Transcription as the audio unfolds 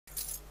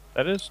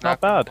That is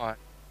not bad. lie.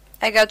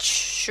 I got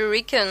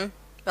shuriken.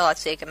 Well, I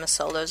think I must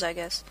sell those, I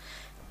guess.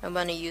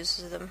 Nobody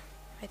uses them,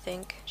 I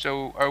think.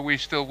 So, are we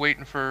still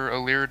waiting for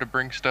Alir to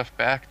bring stuff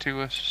back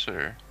to us,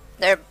 or?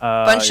 There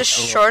are a bunch of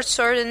yeah, short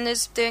sword in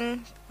this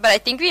thing. But I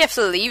think we have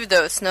to leave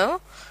those, no?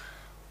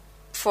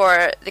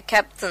 For the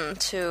captain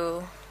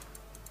to...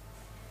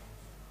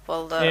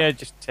 Well, yeah,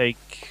 just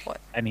take what?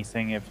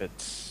 anything if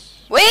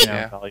it's... Wait! You know,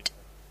 Yeah. valuable.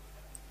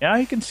 Yeah,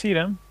 you can see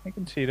them. I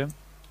can see them.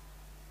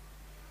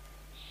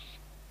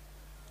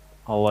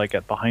 I'll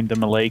get behind the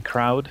melee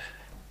crowd.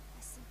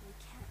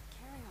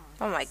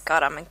 Oh my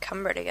god, I'm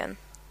encumbered again.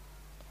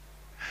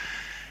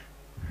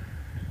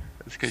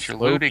 It's because you're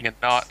Slow. looting and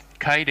not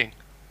kiting.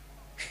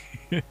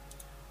 Did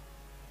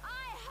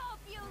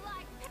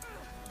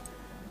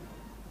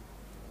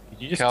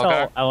you just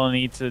Calgar? tell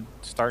Eleni to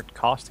start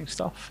casting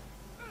stuff?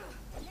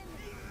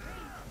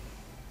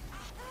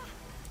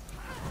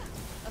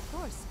 Of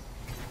course.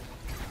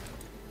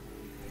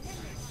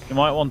 You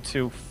might want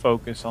to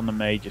focus on the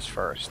mages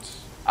first.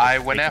 I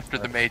went Take it after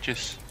the first.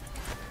 mages.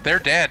 They're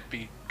dead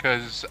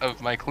because of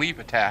my cleave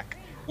attack,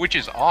 which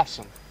is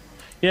awesome.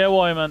 Yeah,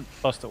 well, I meant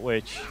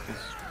Bustedwitch,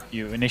 because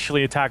you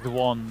initially attacked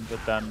one,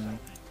 but then...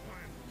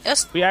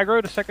 Just We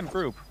aggroed a second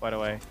group, by the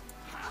way.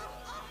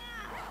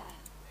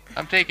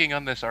 I'm taking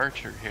on this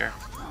archer here.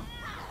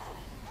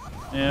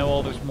 Yeah,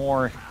 well, there's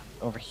more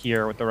over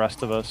here with the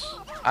rest of us.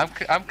 I'm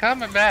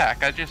coming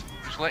back. I just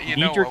let you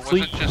Need know your I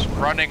wasn't cleave. just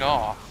running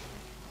off.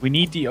 We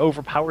need the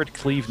overpowered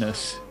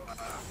cleaveness.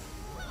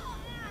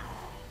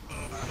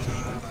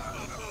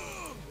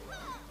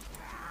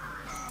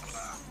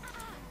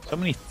 So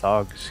many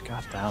thugs,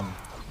 goddamn.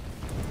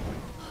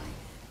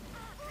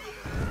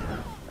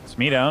 That's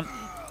me down.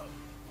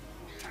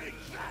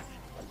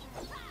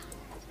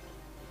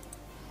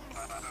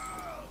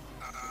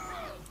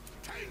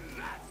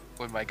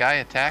 Would my guy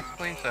attack,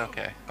 please?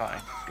 Okay,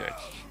 fine, good.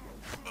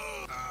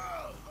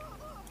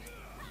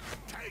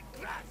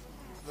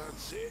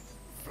 That's it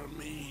for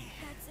me.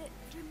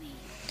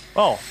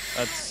 Well,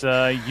 that's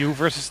you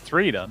versus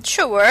 3 then.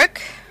 should work.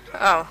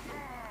 Oh.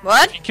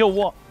 What? You kill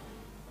what?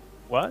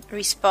 What?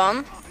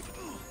 Respawn?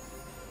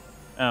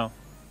 Oh.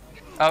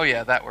 Oh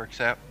yeah, that works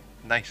out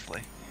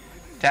nicely.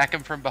 Attack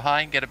him from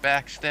behind, get a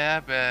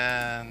backstab,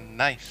 and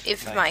nice.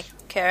 If nice. my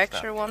character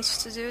stuff.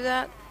 wants to do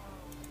that.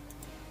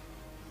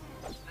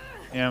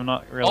 Yeah, I'm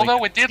not really...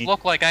 Although it did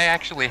look like I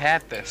actually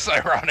had this,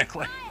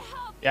 ironically.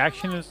 The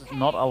action is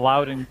not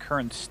allowed in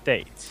current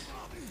state.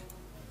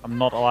 I'm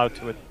not allowed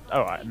to...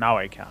 now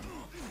I can.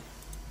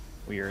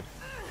 Weird.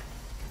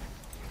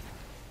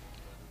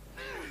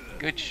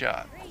 Good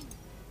shot.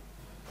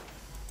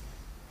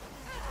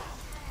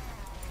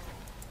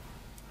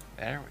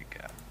 There we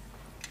go.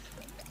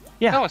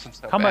 Yeah, That wasn't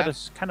so combat bad.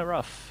 is kind of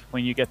rough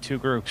when you get 2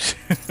 groups.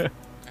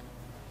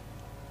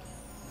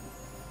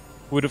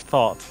 Would have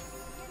thought.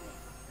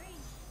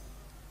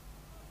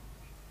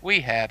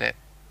 We had it.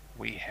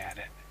 We had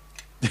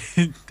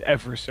it.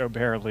 Ever so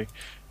barely.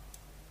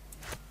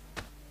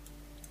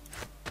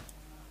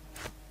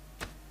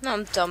 No,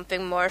 I'm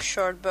dumping more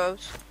short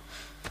bows.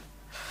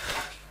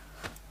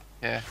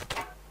 Yeah.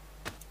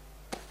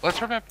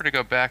 Let's remember to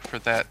go back for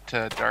that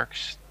dark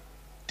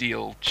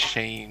steel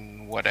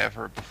chain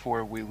whatever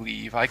before we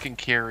leave. I can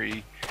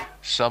carry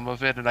some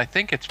of it, and I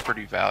think it's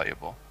pretty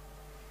valuable.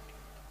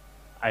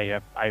 I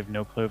have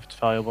no clue if it's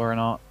valuable or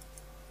not.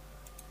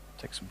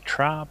 Take some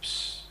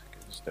traps,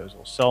 because those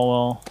will sell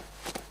well.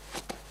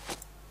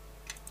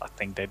 I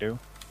think they do.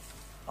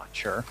 Not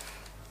sure.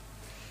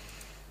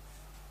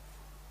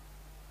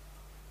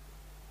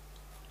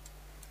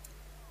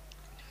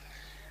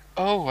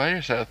 Oh, I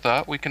just had a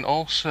thought. We can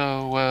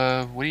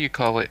also, what do you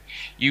call it?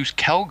 Use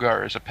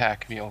Kelgar as a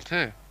pack mule,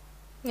 too.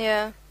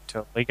 Yeah.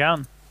 Totally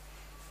can.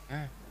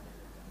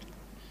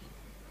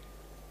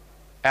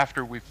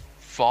 After we've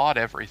fought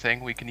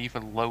everything, we can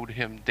even load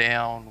him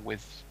down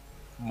with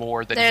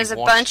more than There's he a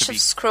wants bunch to be.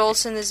 of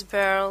scrolls in this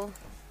barrel.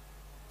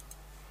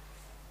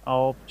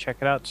 I'll check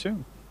it out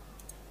soon.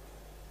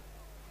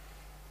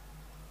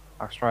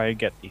 I'll try to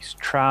get these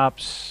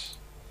traps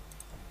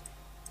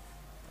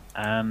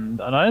and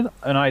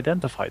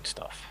unidentified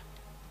stuff.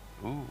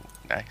 Ooh,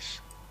 nice.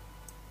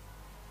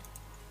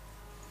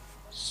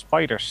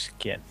 Spider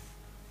skin.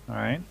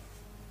 Alright.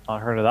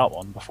 Not heard of that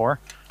one before.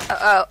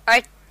 Uh-oh,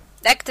 I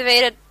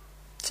activated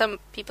some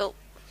people.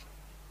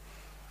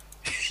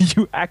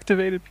 You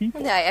activated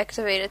people? Yeah, I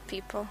activated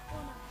people.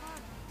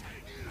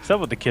 Is that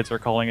what the kids are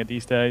calling it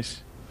these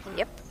days?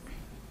 Yep.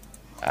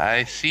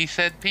 I see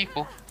said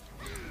people.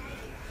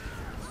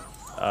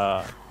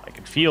 I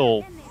can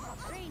feel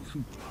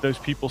those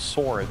people's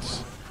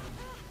swords.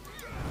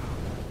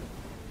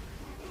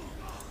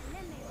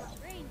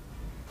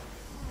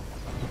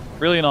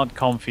 Really not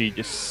comfy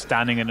just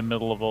standing in the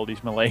middle of all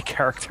these melee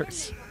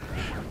characters.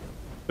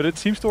 But it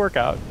seems to work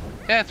out.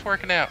 Yeah, it's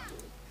working out.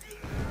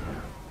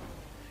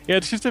 Yeah,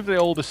 it's just if they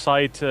all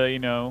decide to, you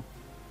know,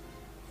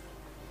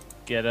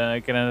 get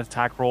an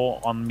attack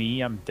roll on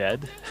me, I'm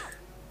dead.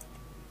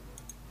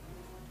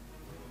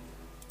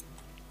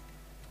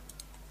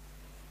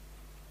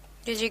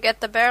 Did you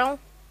get the barrel?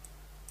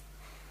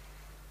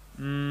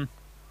 I'm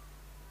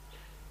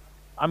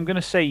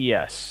gonna say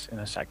yes in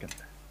a second.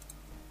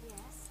 Yes.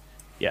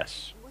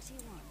 Yes. What do you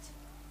want?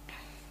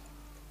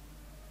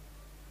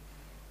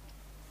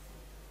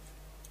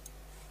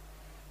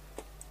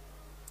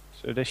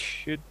 So this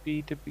should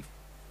be the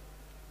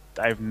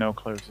I have no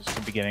clue if it's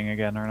the beginning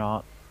again or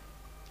not.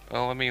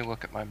 Well, let me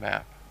look at my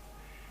map.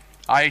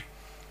 I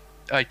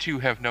too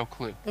have no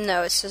clue.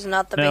 No, this is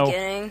not the No.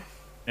 beginning.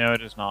 No,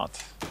 it is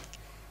not.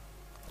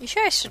 You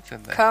sure I should What's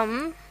in there?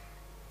 come?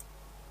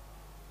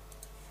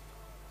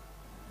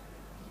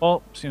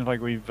 Well, seems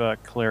like we've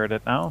cleared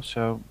it now,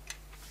 so...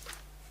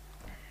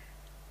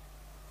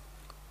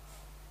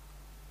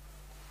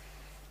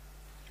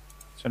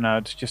 So now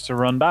it's just a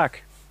run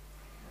back.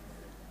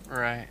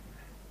 Right.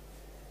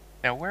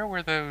 Now, where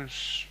were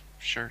those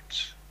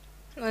shirts?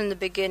 In the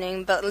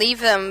beginning, but leave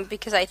them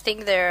because I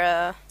think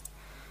they're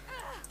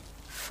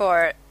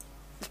for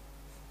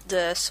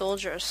the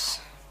soldiers.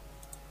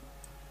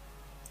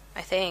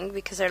 I think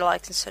because they're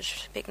like in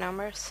such big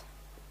numbers.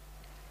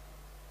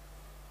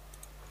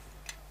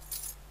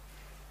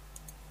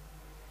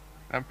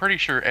 I'm pretty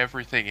sure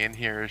everything in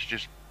here is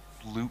just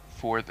loot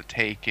for the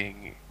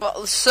taking.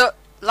 Well, so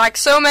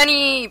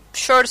many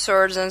short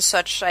swords and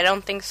such, I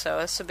don't think so.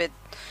 It's a bit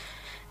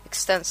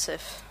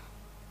extensive.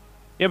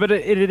 Yeah, but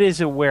it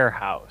is a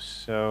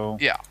warehouse, so...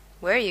 Yeah,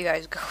 Where are you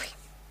guys going?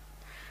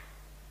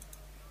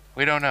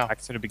 we don't know.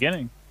 Back to the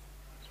beginning.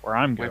 That's where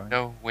I'm We going.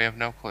 have we have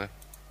no clue. I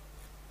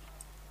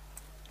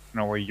don't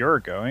know where you're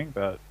going,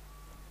 but...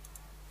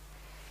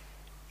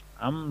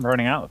 I'm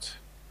running out.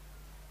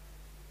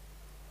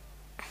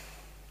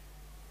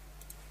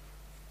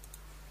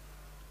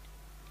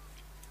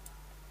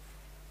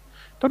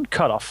 Don't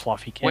cut off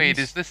Fluffy Kittens. Wait,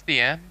 is this the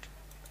end?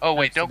 Oh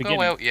wait, it's the don't go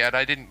beginning. out yet.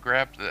 I didn't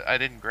grab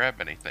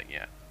anything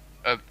yet.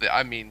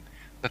 I mean,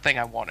 the thing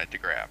I wanted to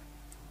grab.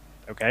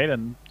 Okay,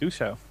 then do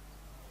so.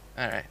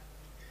 All right.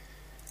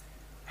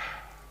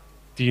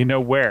 Do you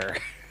know where?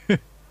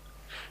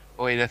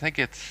 Wait, I think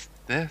it's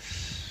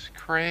this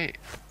crate.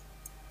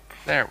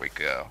 There we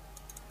go.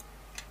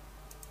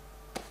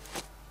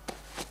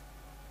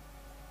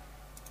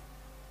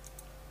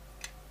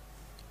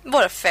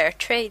 What a fair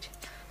trade.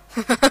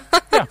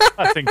 Yeah,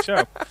 I think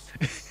so.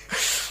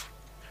 It's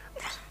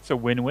a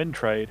win-win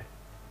trade.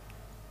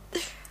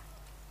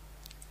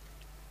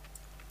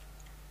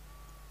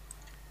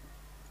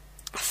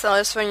 So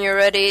that's when you're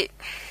ready.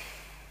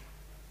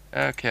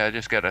 Okay, I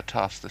just gotta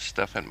toss this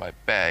stuff in my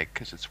bag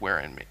because it's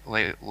wearing me,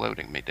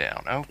 loading me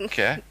down.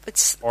 Okay.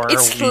 It's Or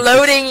it's we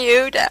loading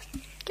you down.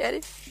 Get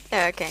it?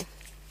 Yeah, okay.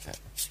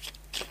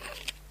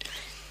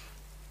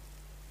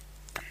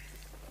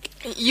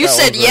 You That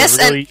said was a yes,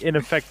 really and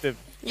ineffective.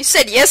 you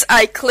said yes.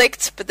 I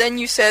clicked, but then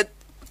you said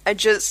I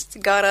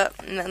just got up,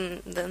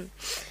 and then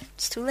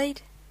it's too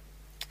late.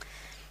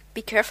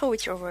 Be careful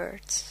with your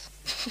words.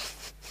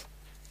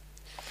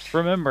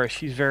 Remember,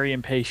 she's very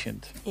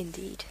impatient.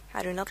 Indeed,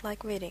 I do not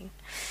like waiting.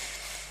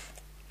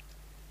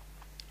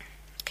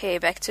 Okay,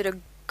 back to the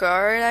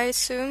guard, I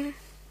assume.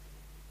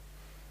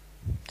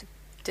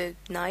 The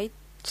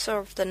Knights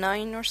of the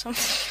Nine or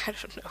something. I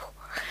don't know.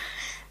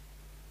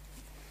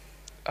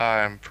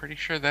 I'm pretty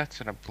sure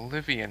that's an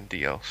Oblivion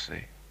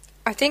DLC.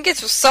 I think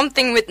it's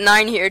something with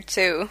 9 here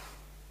too.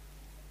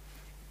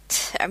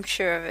 I'm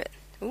sure of it.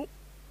 Ooh.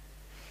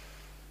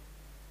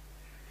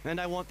 And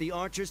I want the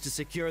archers to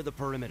secure the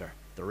perimeter.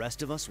 The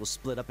rest of us will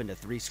split up into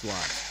 3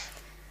 squads.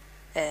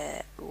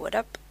 What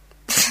up?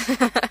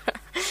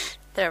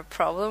 There a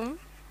problem?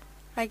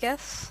 I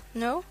guess?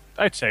 No?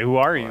 I'd say, who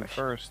are you course.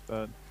 first,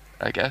 but...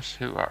 I guess.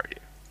 Who are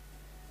you?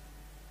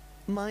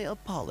 My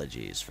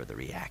apologies for the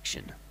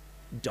reaction.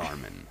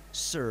 Darman.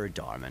 Sir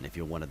Darman, if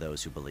you're one of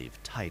those who believe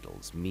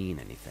titles mean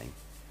anything.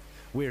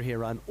 We're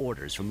here on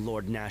orders from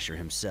Lord Nasher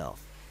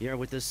himself. You're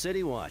with the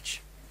City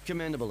Watch.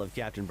 Commendable of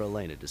Captain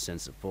Berlena to send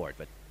support,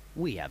 but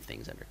we have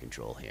things under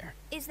control here.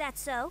 Is that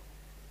so?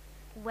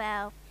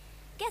 Well,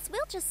 guess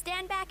we'll just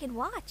stand back and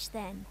watch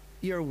then.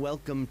 You're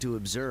welcome to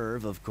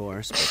observe, of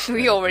course, but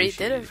We I'd already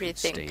appreciate did it if you'd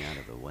everything. Stay out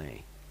of the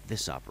way.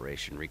 This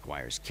operation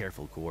requires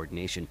careful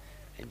coordination,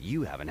 and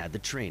you haven't had the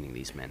training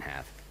these men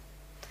have.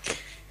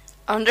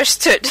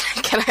 Understood.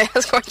 Can I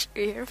ask what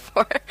you're here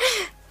for?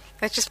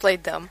 I just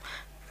played dumb.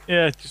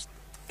 Yeah, just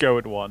go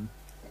with one.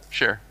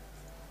 Sure.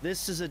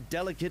 This is a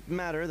delicate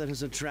matter that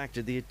has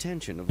attracted the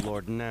attention of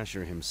Lord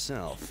Nasher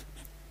himself.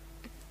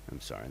 I'm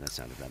sorry, that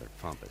sounded rather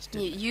pompous,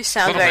 didn't it? You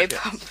sound Little very bit,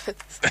 yes.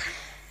 pompous.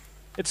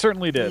 It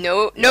certainly did.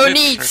 No It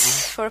needs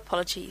certainly- for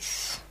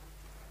apologies.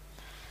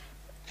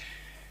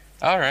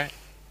 All right.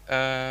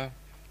 Yeah,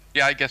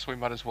 I guess we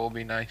might as well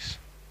be nice.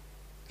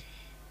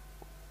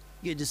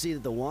 Good to see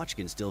that the Watch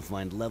can still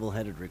find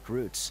level-headed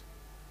recruits.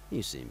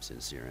 You seem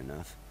sincere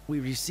enough. We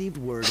received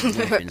word of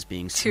weapons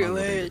being Too smuggled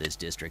into late. this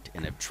district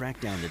and have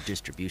tracked down the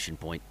distribution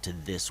point to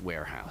this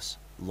warehouse.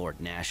 Lord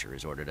Nasher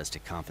has ordered us to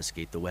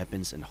confiscate the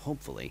weapons and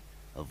hopefully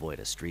avoid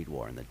a street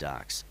war in the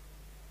docks.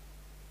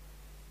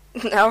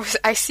 Now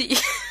I see.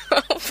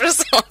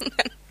 First one.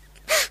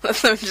 Let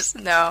them just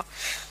no.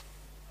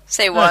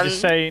 Say No, one.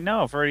 just say,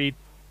 no, I've already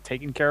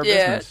taken care of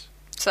Yeah. business.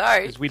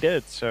 Sorry. Because we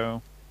did,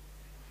 so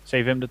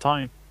save him the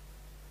time.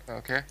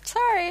 Okay.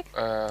 Sorry.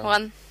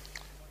 1.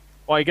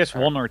 Well, I guess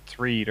 1 or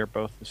 3, they're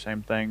both the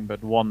same thing,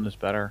 but 1 is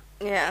better.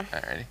 Yeah.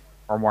 Alrighty.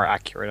 Or more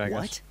accurate, I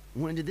What? guess.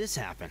 When did this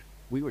happen?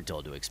 We were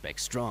told to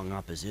expect strong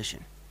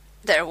opposition.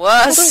 There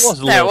was. Well,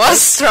 there there was a was little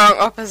strong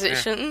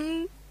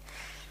opposition.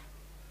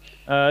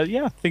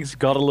 Yeah, things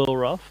got a little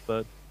rough,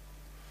 but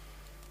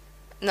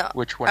No.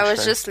 Which one I was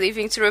should I- just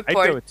leaving to I'd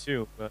report. go with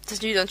 2, but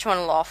That you don't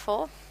want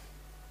lawful.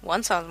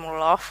 1 sounds more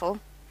lawful.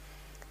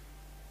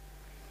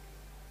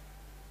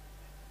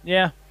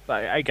 yeah,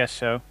 I guess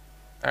so.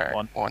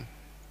 Alright, 1.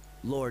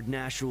 Lord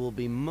Nasher will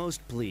be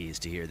most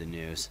pleased to hear the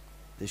news.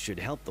 This should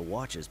help the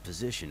Watch's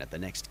position at the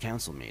next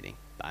council meeting.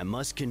 I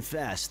must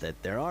confess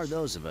that there are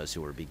those of us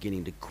who are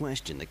beginning to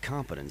question the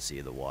competency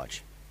of the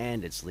Watch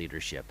and its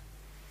leadership.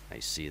 I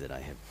see that I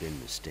have been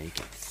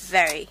mistaken.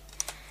 Very.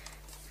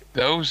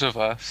 Those of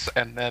us,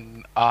 and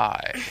then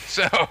I.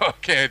 So,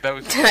 okay,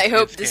 those... I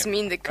hope is this him.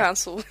 means the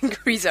council will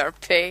increase our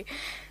pay.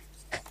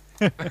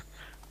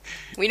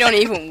 We don't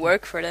even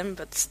work for them,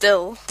 but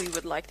still, we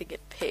would like to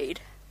get paid.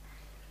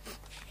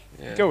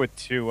 Yeah. Go with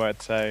 2,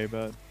 I'd say,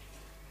 but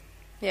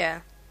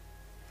Yeah.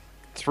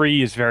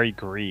 3 is very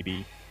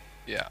greedy.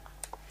 Yeah.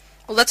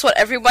 Well, that's what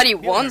everybody You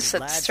heard wants it,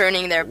 that's lads.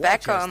 turning their The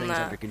back Watch has on things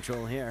under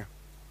control here.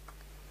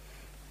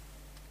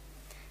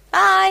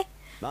 Bye!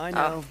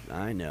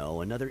 I know.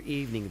 Another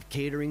evening of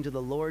catering to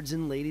the lords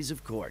and ladies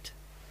of court.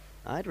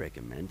 I'd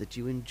recommend that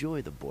you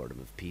enjoy the boredom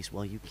of peace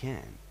while you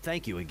can.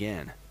 Thank you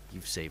again.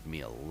 You've saved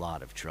me a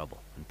lot of trouble,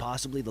 and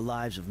possibly the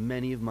lives of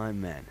many of my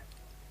men.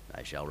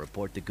 I shall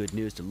report the good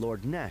news to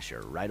Lord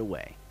Nasher right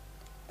away.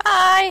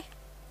 Bye!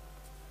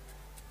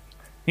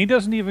 He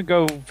doesn't even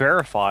go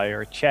verify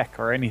or check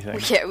or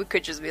anything. Yeah, we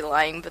could just be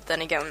lying, but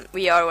then again,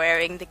 we are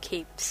wearing the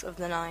capes of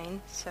the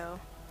 9, so...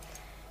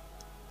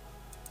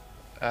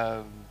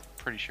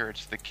 Pretty sure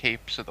it's the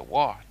capes of the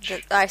Watch.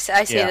 I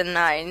say Yeah. the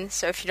 9,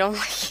 so if you don't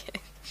like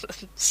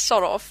it,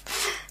 shut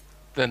off.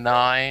 The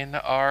 9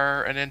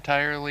 are an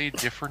entirely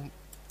different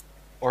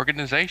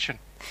organization.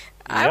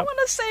 I Yep. want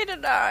to say the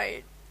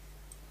 9.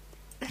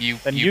 Then You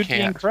you'd be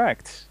can't.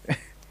 incorrect.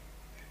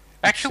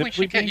 Actually,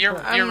 simply she can, be you're,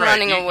 incorrect. you're I'm right.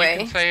 running You away.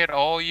 can say it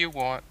all you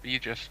want. You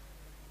just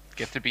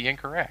get to be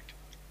incorrect.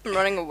 I'm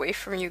running away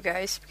from you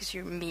guys because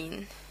you're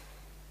mean.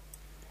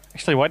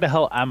 Actually, why the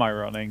hell am I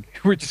running?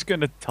 We're just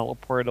gonna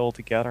teleport all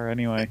together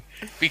anyway.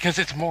 Because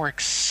it's more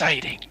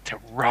exciting to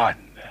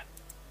run.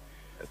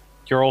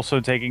 You're also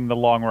taking the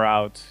long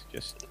route.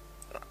 Just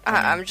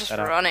I'm just that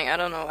up. running. I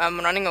don't know. I'm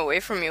running away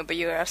from you, but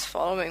you guys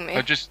following me.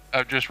 I'm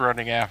just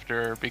running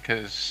after her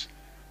because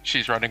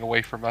she's running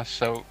away from us.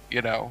 So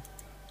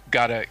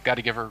gotta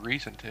give her a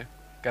reason to.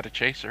 Gotta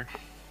chase her.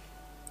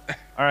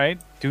 all right.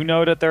 Do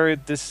know that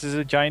this is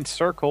a giant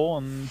circle,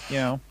 and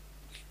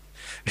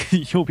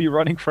you'll be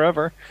running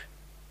forever.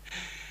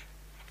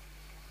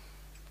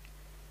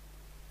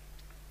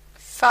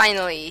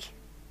 Finally.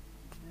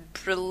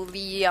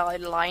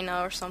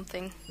 Lina or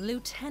something.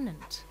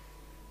 Lieutenant,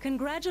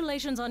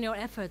 congratulations on your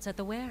efforts at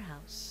the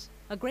warehouse.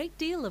 A great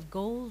deal of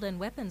gold and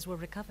weapons were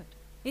recovered.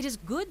 It is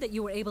good that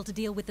you were able to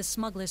deal with the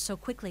smugglers so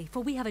quickly,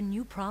 for we have a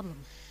new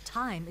problem.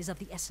 Time is of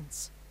the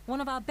essence.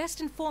 One of our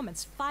best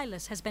informants,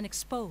 Phyllis, has been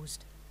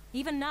exposed.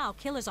 Even now,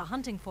 killers are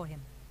hunting for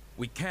him.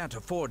 We can't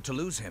afford to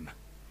lose him.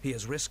 He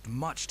has risked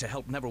much to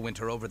help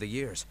Neverwinter over the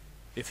years.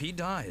 If he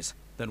dies,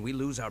 then we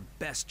lose our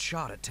best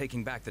shot at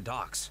taking back the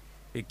docks.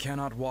 He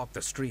cannot walk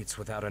the streets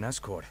without an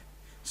escort,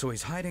 so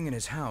he's hiding in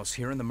his house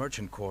here in the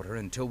merchant quarter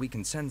until we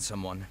can send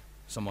someone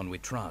we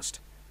trust,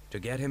 to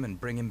get him and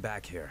bring him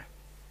back here.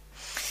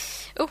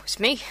 Oh, it's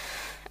me.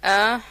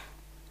 Why?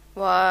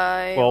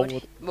 Well, would he-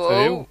 what to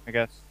Whoa. do, I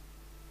guess.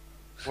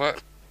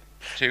 What?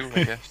 2,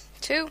 I guess.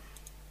 2.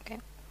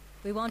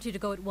 We want you to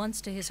go at once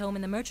to his home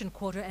in the merchant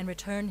quarter and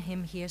return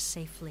him here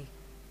safely.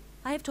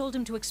 I have told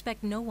him to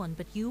expect no one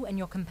but you and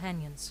your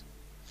companions.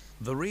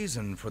 The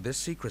reason for this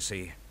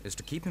secrecy is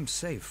to keep him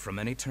safe from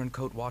any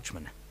turncoat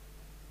watchman.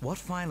 What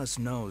Phyllis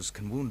knows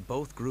can wound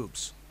both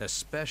groups,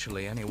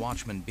 especially any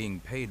watchman being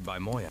paid by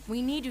Moya.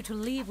 We need you to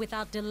leave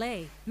without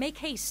delay. Make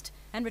haste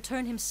and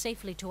return him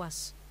safely to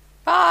us.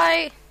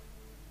 Bye!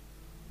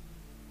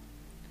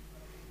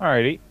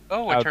 Alrighty.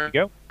 Oh, Out it turned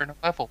you go.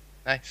 a level.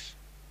 Nice.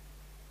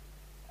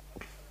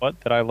 What?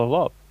 Did I level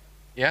up?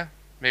 Yeah,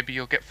 maybe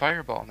you'll get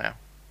Fireball now.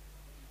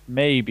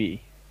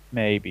 Maybe.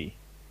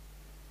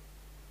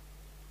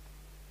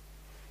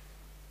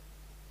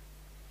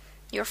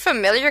 Your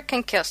familiar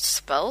can cast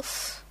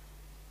spells.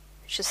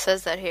 It just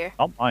says that here.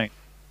 Not mine.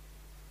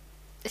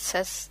 It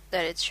says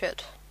that it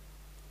should.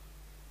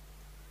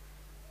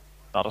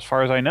 Not as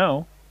far as I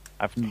know.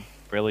 I haven't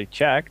really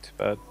checked,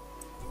 but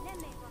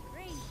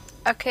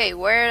Okay,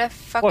 where the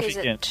fuck is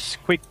it? Fluffykins,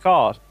 quick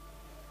cast.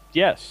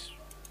 Yes,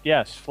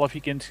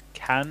 Fluffykins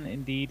can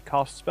indeed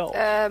cast spells.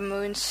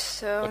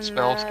 Moonstone. What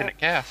spells can it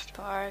cast?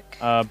 Park.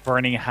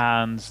 Burning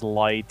Hands,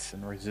 Light,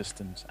 and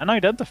Resistance. And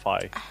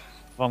Identify,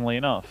 funnily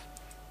enough.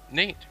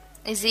 Neat.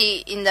 Is he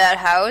in that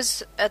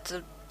house at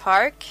the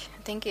park?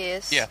 I think he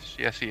is. Yes,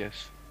 he is.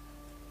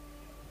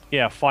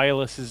 Yeah,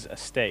 Phyllis's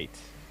estate.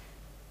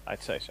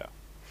 I'd say so.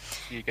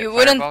 You, get You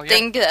wouldn't fireball yet?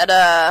 think that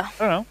I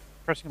don't know.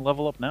 Pressing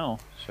level up now,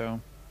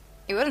 so...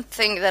 you wouldn't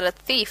think that a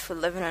thief would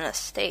live in an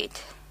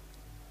estate.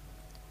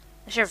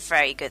 Unless you're a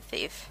very good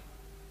thief.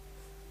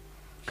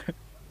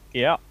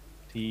 Yeah,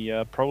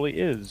 he probably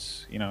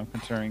is, you know,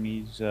 considering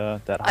he's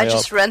that high I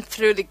just up. ran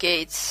through the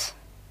gates.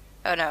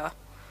 Oh no.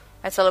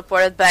 I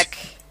teleported back.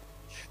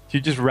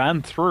 You just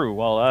ran through.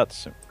 Well,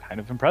 that's kind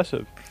of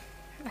impressive.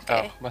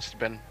 Okay. Oh, must have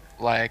been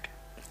lag.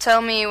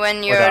 Tell me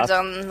when you're that.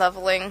 done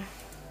leveling.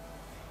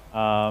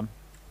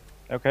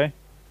 Okay,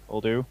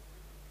 will do.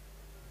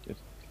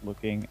 Just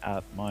looking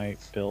at my I'm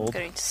build.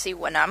 going to see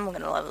when I'm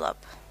gonna level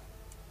up.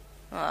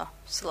 Oh,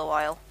 still a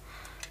while.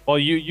 Well,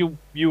 you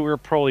were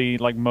probably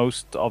like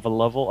most of a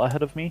level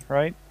ahead of me,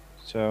 right?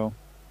 So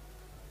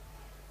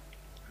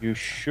you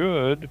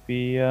should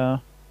be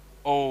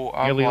Oh,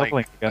 I'm nearly like,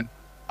 leveling again.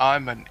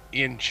 I'm an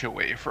inch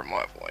away from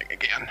leveling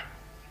again.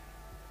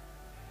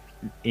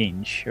 An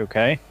inch,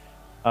 okay.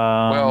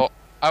 Well,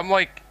 I'm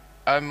like,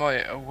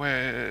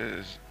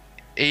 with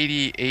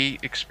 88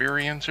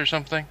 experience or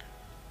something.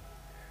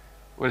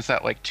 What is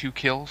that, like 2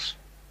 kills?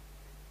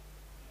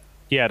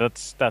 yeah,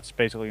 that's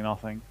basically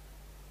nothing.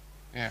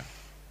 Yeah.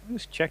 I'm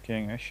just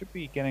checking. I should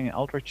be getting an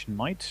Eldritch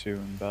Knight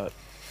soon, but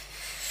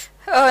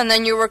Oh, and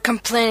then you were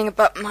complaining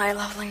about my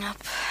leveling up.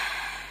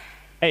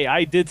 hey,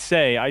 I did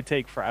say I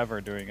take forever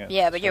doing it.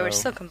 Yeah, but you were so-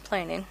 still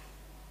complaining.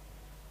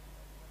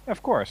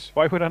 Of course.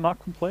 Why would I not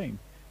complain?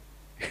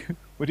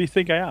 What do you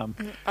think I am?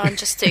 I'm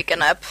just taking a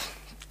nap.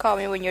 Call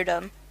me when you're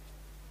done.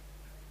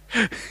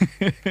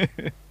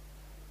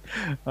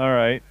 All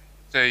right.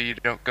 So you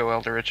don't go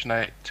Eldritch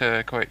Knight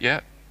quite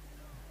yet?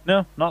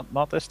 No,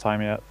 not this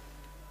time yet.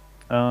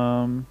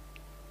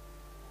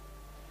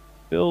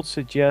 Build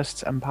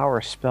suggests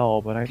empower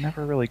spell, but I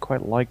never really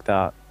quite liked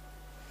that.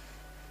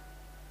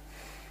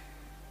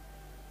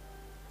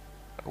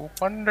 I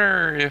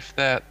wonder if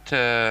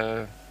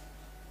that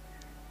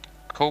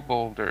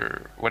kobold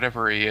or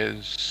whatever he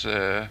is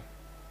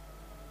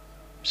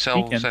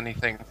sells Deacon.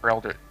 anything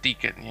for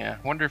Deacon, yeah.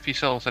 Wonder if he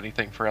sells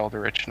anything for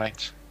Eldritch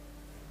Knights.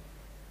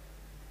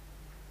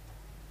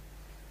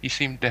 He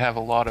seemed to have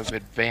a lot of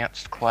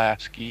advanced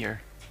class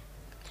gear.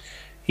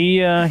 He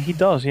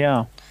does,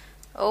 yeah.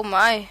 Oh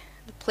my,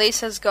 the place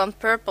has gone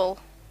purple.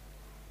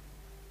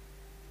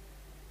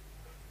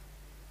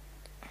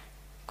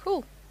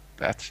 Cool.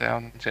 That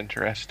sounds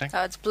interesting.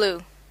 Oh, it's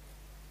blue.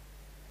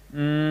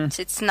 Mm,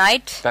 It's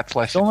night. That's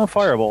less. still no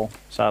fireball,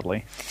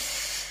 sadly.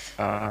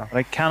 Uh, But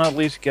I can at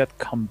least get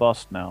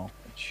combust now,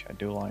 which I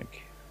do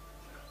like.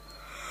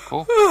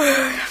 cool.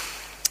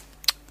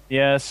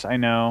 Yes, I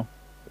know.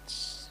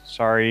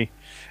 Sorry.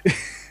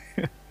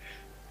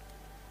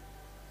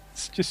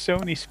 It's just so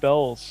many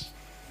spells.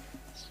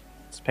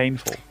 It's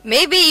painful.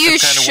 Maybe you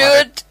That's kinda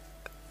what should,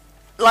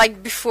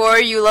 like, before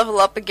you level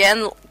up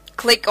again,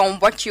 click on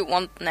what you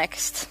want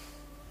next.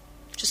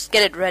 Just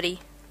get it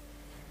ready.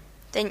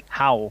 Then,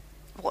 How?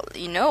 well,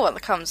 you know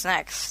what comes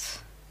next.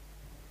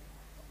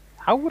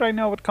 How would I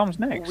know what comes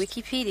next?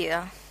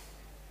 Wikipedia.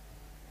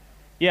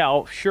 Yeah,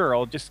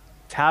 I'll just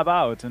tab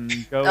out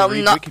and go Well,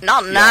 read not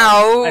Wikipedia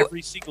now. on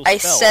every single I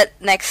spell. said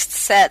next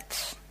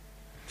set.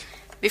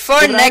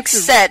 Before Yeah, but I next have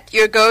to- set,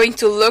 you're going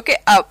to look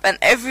it up, and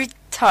every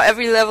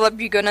level up,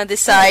 you're gonna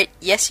decide,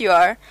 yes, you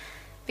are,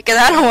 because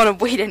I don't want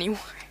to wait anymore.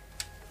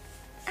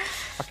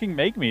 Fucking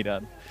make me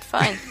then.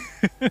 Fine.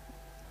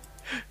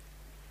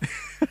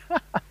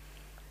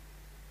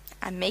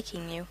 I'm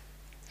making you.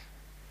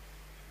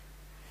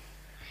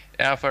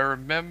 Yeah, if I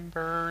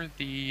remember,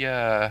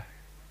 the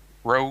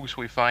rogues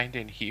we find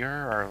in here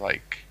are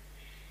like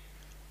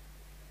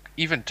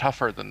even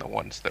tougher than the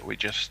ones that we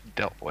just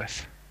dealt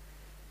with.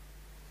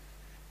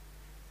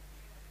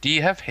 Do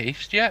you have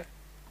haste yet?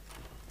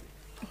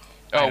 I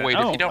Oh don't wait,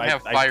 know. if you don't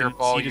have I didn't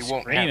fireball, see the you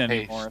won't screen have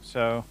anymore, haste.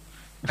 so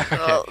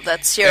Well,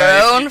 that's your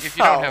Yeah, own if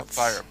you don't have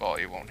fault. fireball,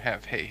 you won't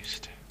have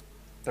haste.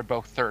 They're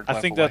both third I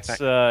level. think that's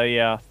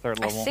yeah, third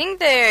I level.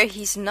 think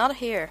he's not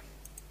here.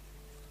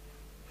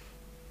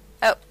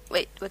 Oh,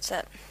 wait, what's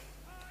that?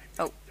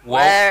 Oh, Whoa,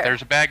 where?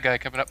 there's a bad guy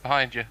coming up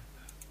behind you.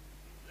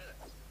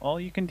 Well,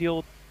 you can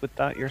deal with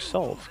that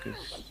yourself,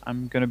 because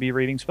I'm gonna be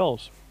reading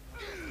spells.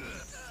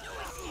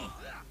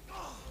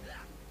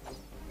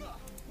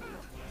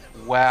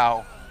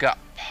 Wow, got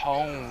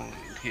pwned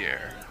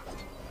here.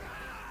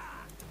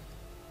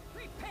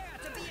 Prepare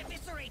to be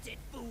eviscerated,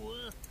 fool!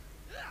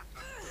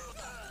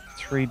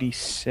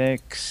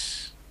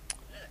 3d6.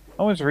 I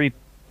always read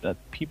that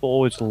people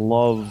always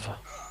love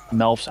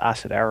Melf's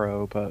acid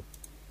arrow, but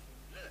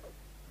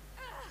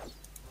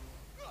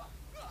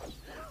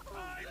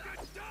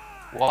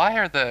Why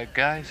are the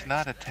guys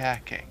not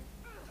attacking?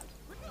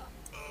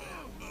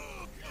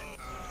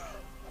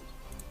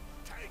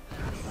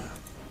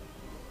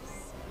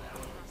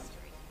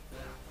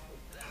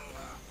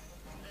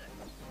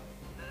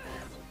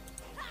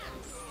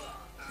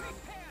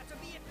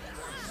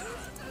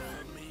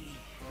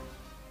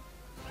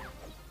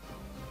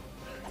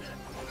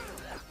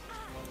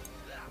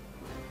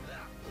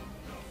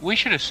 We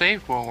should have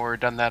saved when we were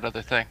done that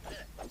other thing.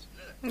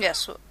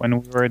 Yes,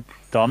 when we were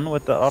done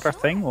with the other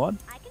thing? What?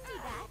 I can do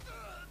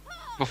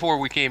that. Before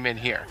we came in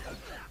here.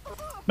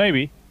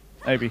 Maybe.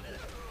 Maybe.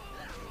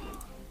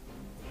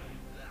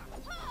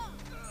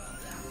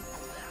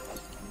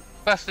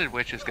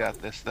 Bustedwitch has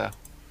got this, though.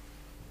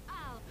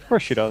 Of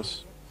course she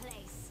does.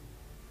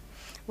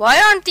 Why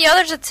aren't the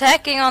others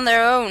attacking on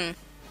their own?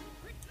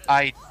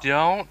 I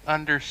don't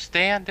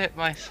understand it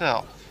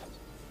myself.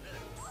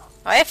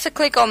 I have to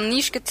click on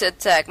Nishka to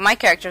attack. My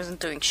character isn't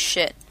doing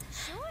shit.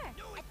 Sure.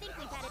 I think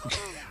we've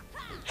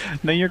had it.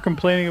 Then you're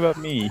complaining about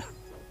me.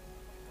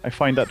 I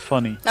find that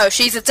funny. No,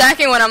 she's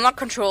attacking when I'm not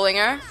controlling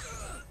her.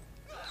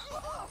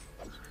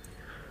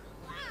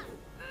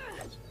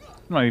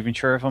 I'm not even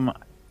sure if I'm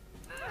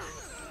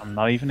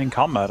not even in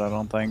combat, I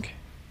don't think.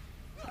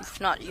 If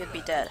not, you'd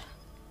be dead.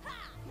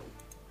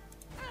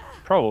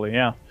 Probably,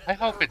 yeah. I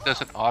hope it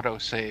doesn't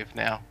auto-save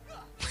now.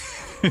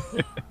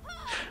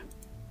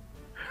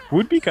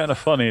 Would be kind of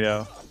funny,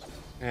 though.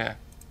 Yeah.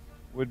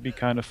 Would be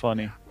kind of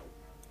funny.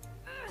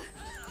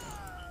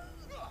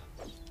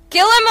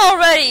 Kill him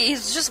already!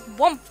 He's just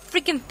one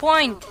freaking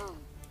point!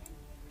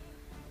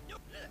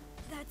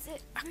 That's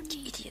it for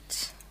me.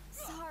 Idiot.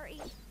 Sorry.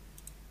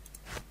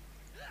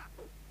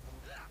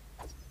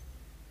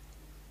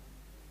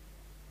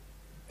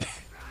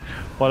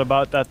 What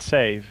about that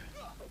save?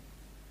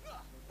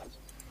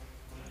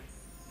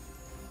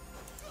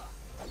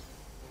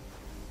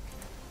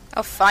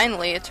 Oh,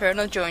 finally,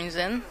 Eternal joins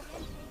in.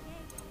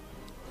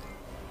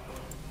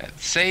 That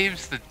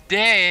saves the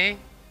day.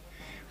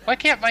 Why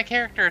can't my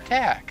character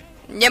attack?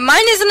 Yeah,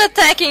 mine isn't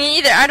attacking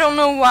either. I don't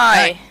know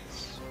why.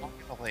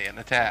 Finally, an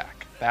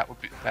attack. That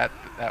would be that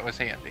was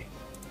handy.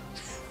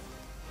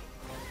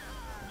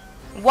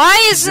 Why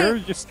You're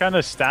isn't... just kind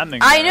of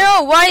standing I there.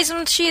 know, why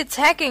isn't she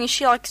attacking? Is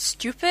she, like,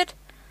 stupid?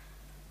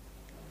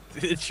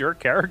 It's your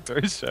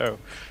character, so,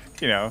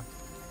 you know,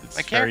 it's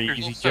My a very character's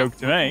easy also joke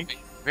to make. moving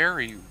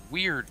very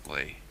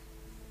weirdly.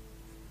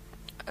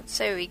 I'd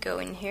say we go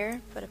in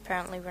here, but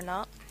apparently we're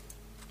not.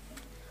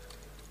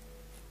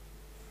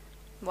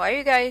 Why are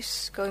you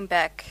guys going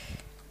back?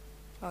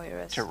 Oh,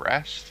 you're To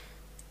rest?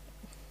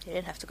 You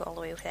didn't have to go all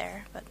the way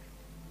there, but...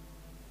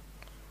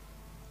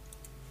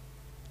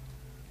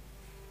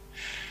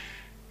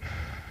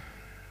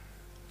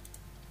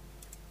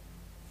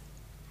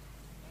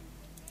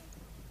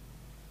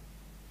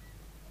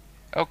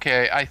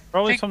 Okay,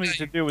 Probably think something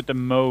to do with the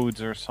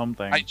modes or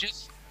something. I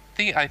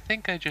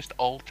think I just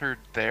altered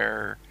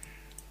their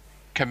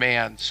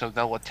commands so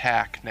they'll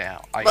attack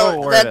now.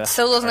 Well, where that the-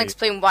 still doesn't right.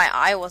 explain why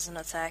I wasn't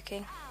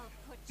attacking.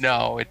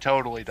 No, it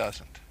totally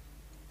doesn't.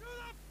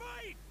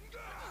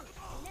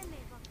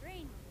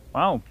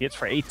 Wow, hits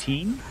for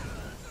 18?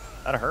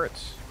 That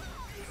hurts.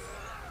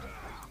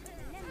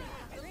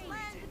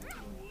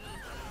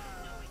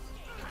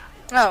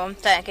 Oh, I'm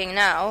attacking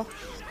now.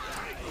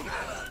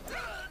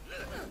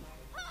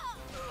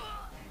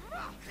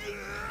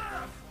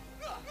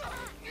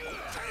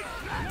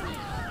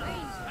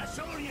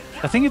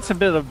 I think it's a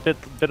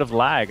bit of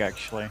lag,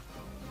 actually.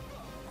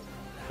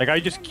 Like, I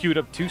just queued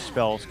up 2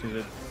 spells because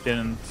it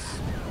didn't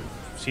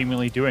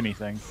seemingly do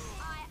anything.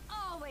 I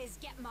always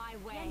get my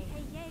way.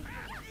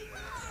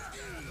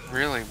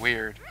 Really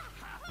weird.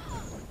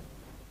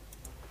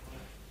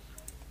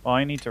 Well,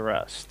 I need to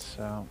rest,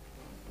 so...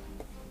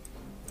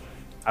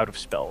 Out of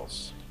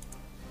spells.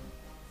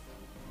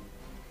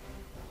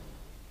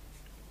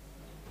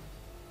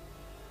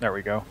 There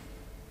we go.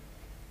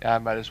 Yeah, I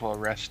might as well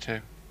rest too.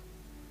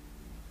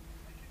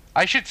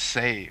 I should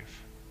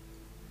save.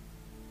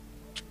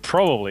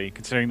 Probably,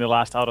 considering the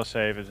last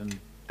autosave isn't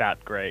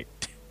that great.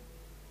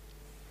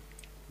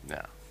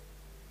 No.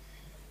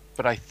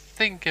 But I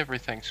think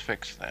everything's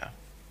fixed now.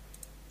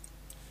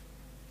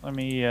 Let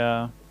me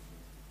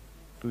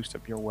boost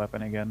up your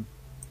weapon again.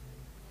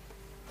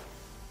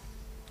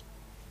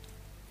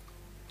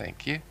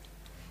 Thank you.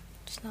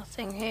 There's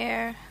nothing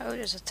here. Oh,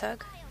 there's a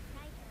tug.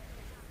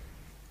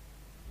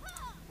 Let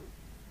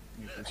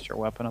me boost your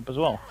weapon up as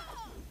well.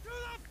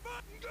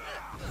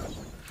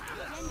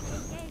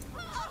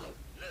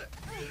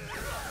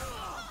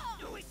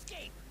 No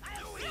escape!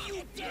 I'll see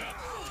you dead!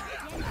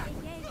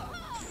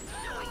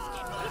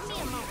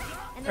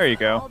 There you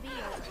go.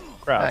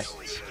 Grats.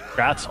 Nice.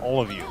 Grats,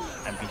 all of you,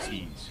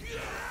 NPCs.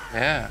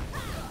 Yeah.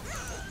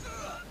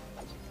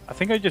 I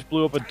think I just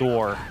blew up a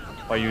door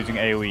by using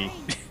AoE.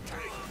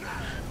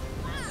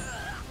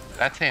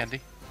 That's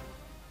handy.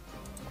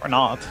 Or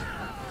not.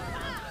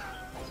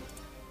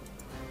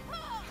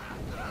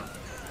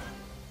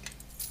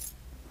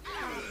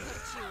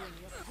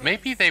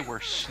 Maybe they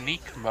were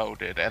sneak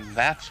moded and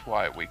that's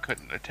why we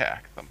couldn't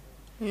attack them.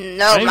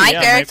 No, Maybe, my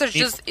yeah, character maybe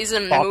just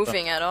isn't spot them.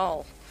 moving at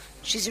all.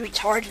 She's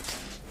retarded.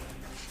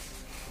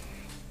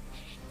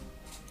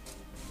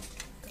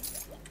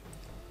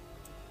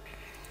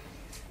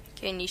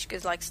 Okay,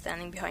 Nishka's like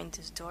standing behind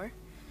this door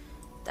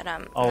that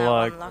I'm now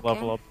I'll unlocking.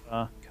 level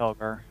up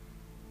Kelgar.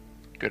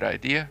 Good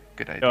idea.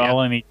 Good idea. Yeah,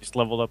 Eleni just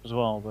leveled up as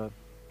well, but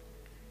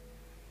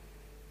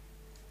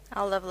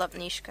I'll level up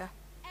Nishka.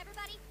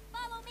 Everybody,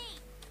 follow me.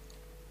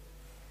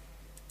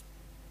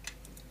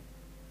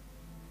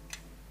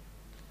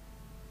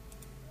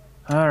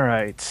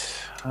 Right.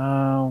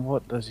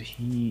 What does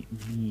he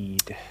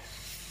need?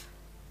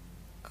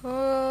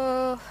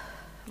 I'm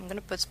gonna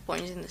put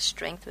points in the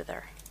strength with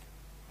her.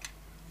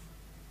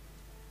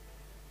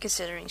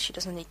 Considering she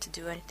doesn't need to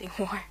do anything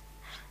more.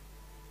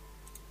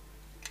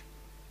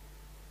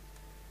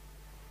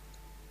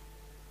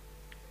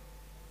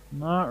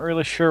 Not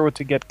really sure what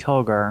to get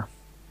Kelgar.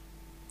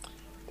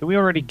 Did we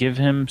already give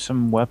him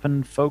some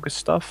weapon focus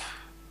stuff?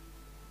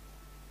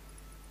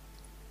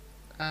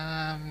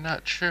 I'm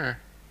not sure.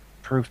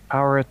 Improved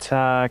power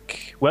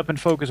attack. Weapon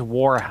focus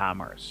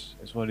warhammers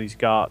is what he's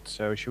got.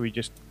 So should we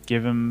just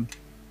give him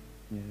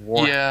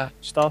war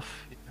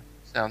stuff?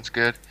 Sounds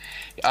good.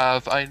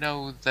 I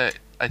know that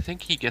I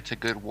think he gets a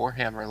good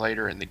warhammer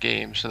later in the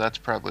game, so that's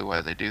probably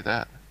why they do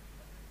that.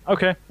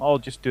 Okay, I'll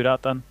just do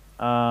that then.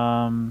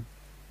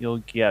 You'll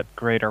get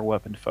greater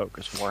weapon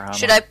focus warhammer.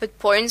 Should I put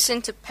points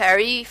into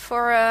parry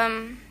for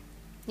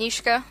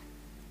Nishka?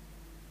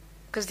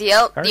 Because the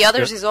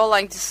others good. is all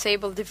like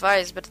disabled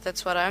device, but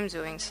that's what I'm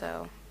doing,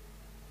 so...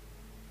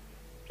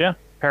 Yeah,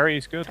 parry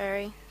is good.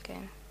 Parry, okay.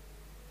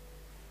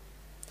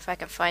 If I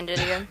can find it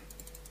again.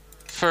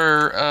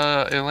 For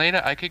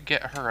Elena, I could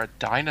get her a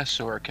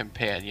dinosaur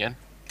companion.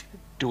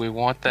 Do we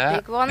want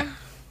that? Big one?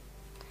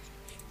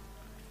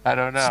 I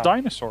don't know. It's a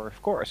dinosaur,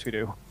 of course we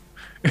do.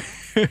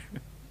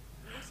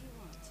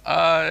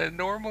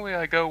 Normally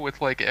I go with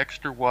like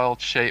extra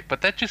wild shape,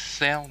 but that just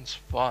sounds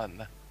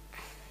fun.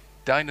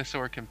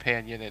 Dinosaur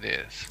companion it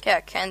is. Yeah,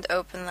 I can't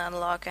open that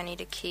lock, I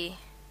need a key.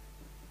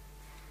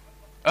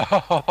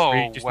 Oh,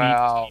 You just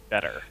wow. need to be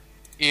better.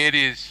 It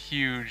is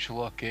huge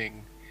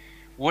looking.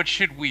 What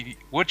should we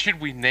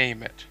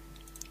name it?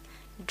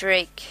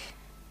 Drake.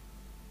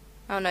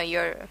 Oh no,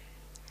 you're...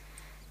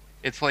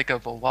 It's like a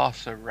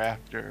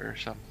velociraptor or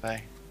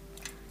something.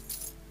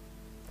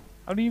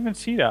 How do you even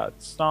see that?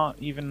 It's not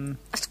even...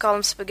 Let's call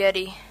him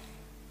Spaghetti.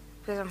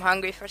 Because I'm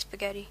hungry for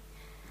spaghetti.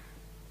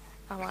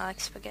 I like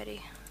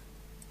spaghetti.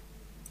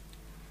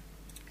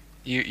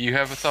 You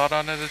have a thought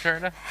on it,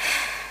 Eterna?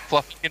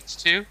 Fluffykins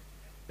too?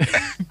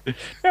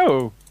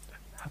 No!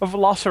 A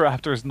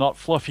velociraptor is not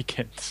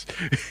fluffykins.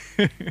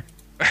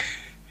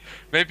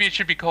 Maybe it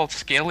should be called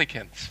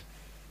Scalykins.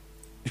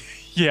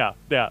 Yeah,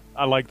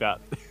 I like that.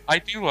 I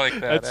do like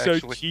that. That's actually.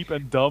 so cheap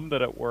and dumb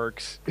that it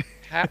works.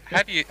 How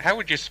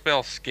would you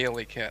spell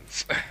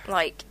Scalykins?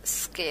 Like,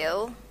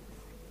 scale.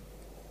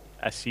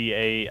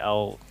 SCALEY,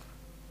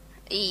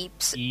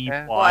 Eeps.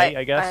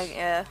 I guess.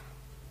 Yeah.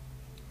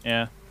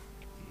 Yeah.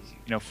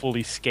 You know,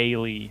 fully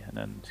scaly and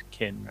then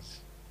kins.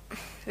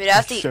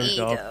 Without the So E,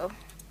 dumb. though.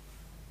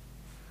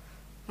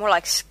 More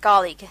like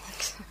Scully.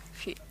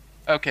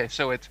 Okay,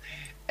 so it's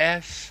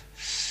SCALIEKIN.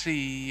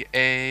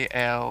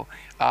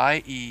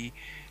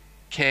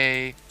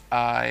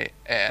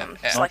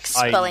 It's like Not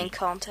spelling IE.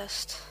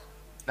 contest.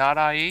 Not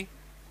IE?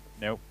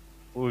 Nope.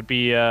 It would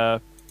be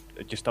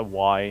just a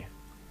Y.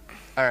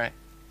 Alright.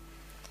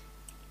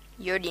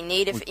 You're the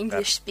native Would be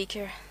English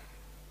speaker.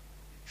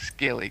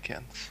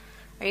 Scalykins.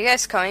 Are you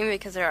guys coming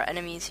because there are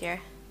enemies here?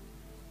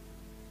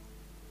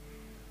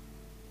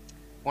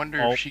 Wonder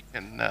Well, if she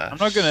can. I'm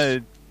not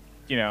gonna,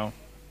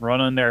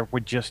 run in there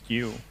with just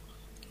you.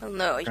 Well,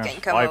 no, you Gonna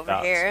can come fight over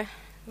that. here.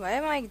 Why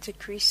am I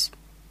decrease?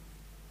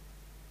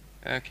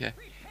 Okay.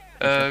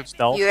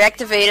 Stealth. You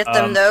activated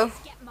them, though.